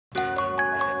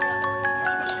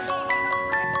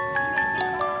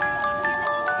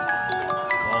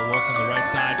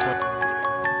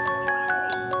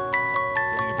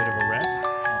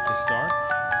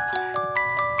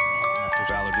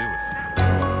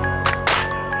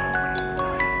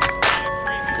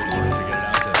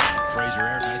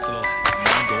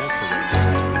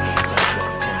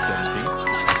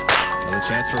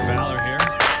for Valour here.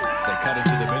 As they cut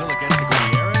into the middle against the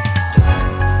Gutierrez.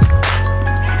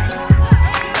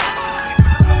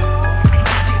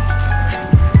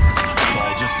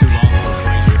 Ball just too long for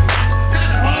Frazier.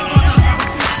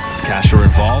 It's Kacher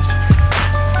involved.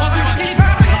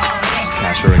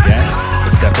 Kacher again.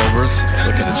 The step overs.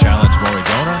 Looking to challenge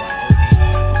Donor.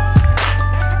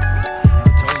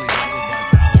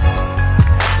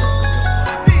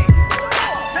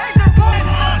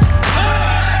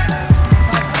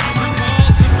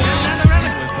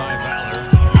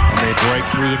 Break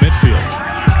through the midfield.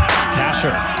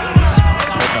 Kacher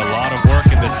putting a lot of work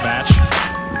in this match.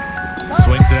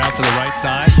 Swings it out to the right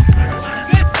side.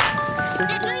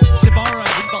 Sabara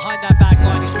behind that back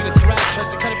line. He's been a threat.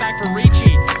 Tries to cut it back for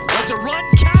Ricci. Let's it run.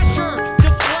 Kacher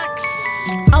deflects.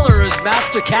 Valour as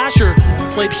Masta Kacher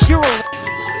played hero.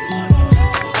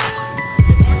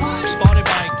 Spotted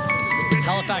by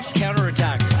Halifax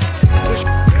counterattacks.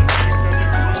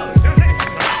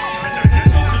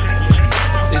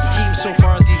 So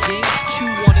far at these games,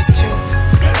 2-1-2.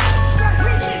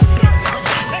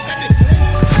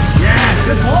 Yeah,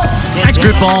 good ball. That's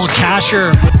good ball,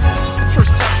 Kacher.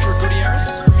 First touch for Gutierrez.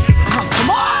 Come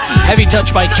on! Heavy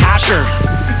touch by Kacher.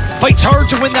 Fights hard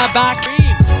to win that back.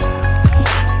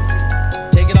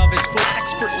 Taken off his foot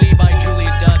expertly by Julian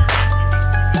Dunn.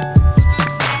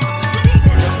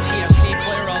 Young TFC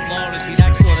player on loan has been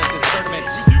excellent at this tournament.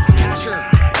 Kacher.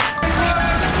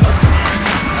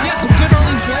 Some good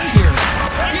early play here.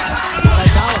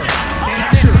 Valour.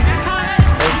 Kacher.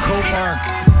 Mark.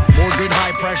 More good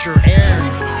high pressure. Air.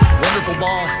 Wonderful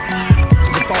ball. To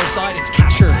the far side, it's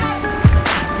Kacher.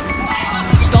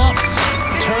 Stops.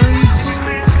 Turns.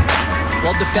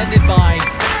 Well defended by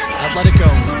Atletico.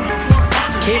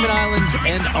 Cayman Islands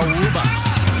and Aruba.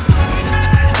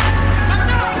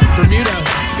 Bermuda,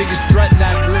 biggest threat in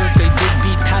that group. They did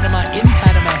beat Panama in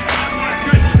Panama.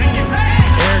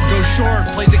 Air goes short.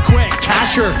 Plays it quick.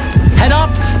 Kacher. Head up.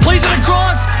 Plays it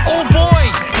across. Oh boy.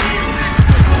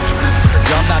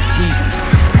 Jean-Baptiste,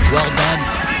 well done.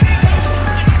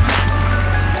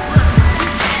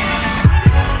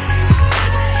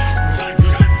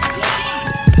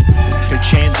 Good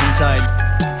chance inside.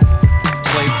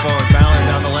 Played forward, Valour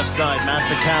down the left side,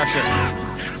 Masta Kacher.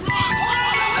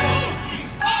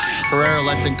 Herrera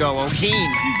lets it go,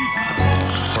 O'Heen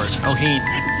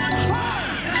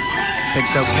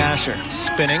picks out Kacher,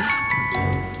 spinning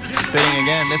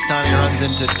again, this time he runs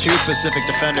into two Pacific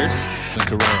defenders.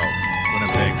 Guerrero.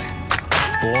 Winnipeg.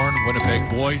 Born, Winnipeg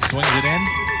boy, swings it in.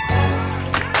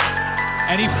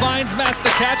 And he finds Masta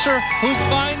Kacher, who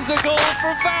finds the goal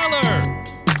for Valour.